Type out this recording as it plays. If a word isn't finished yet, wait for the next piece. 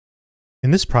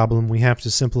In this problem, we have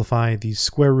to simplify the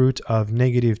square root of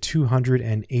negative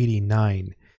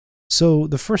 289. So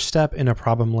the first step in a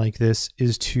problem like this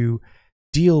is to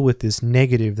deal with this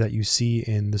negative that you see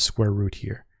in the square root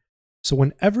here. So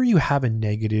whenever you have a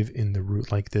negative in the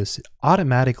root like this, it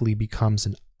automatically becomes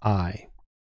an I.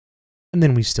 And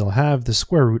then we still have the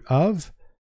square root of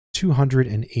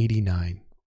 289.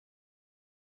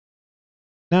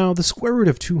 Now the square root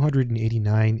of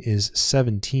 289 is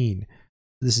 17.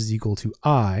 This is equal to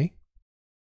I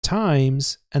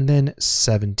times and then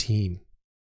 17.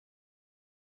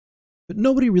 But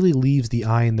nobody really leaves the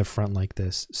I in the front like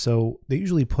this, so they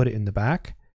usually put it in the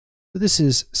back. So this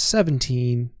is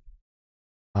 17I.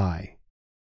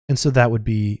 And so that would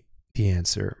be the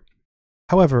answer.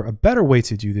 However, a better way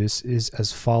to do this is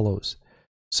as follows.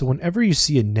 So whenever you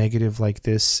see a negative like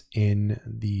this in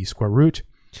the square root,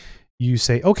 you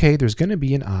say, okay, there's going to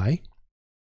be an I.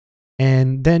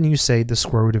 And then you say the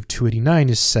square root of 289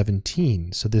 is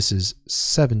 17. So this is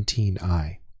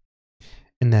 17I.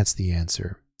 And that's the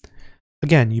answer.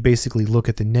 Again, you basically look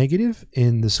at the negative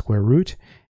in the square root,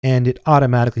 and it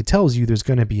automatically tells you there's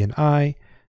going to be an I.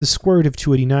 The square root of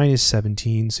 289 is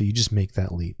 17, so you just make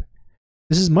that leap.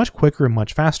 This is much quicker and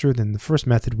much faster than the first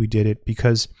method we did it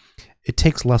because it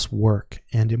takes less work,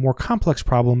 and in more complex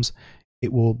problems,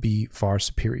 it will be far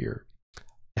superior.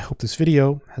 I hope this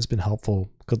video has been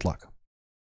helpful. Good luck.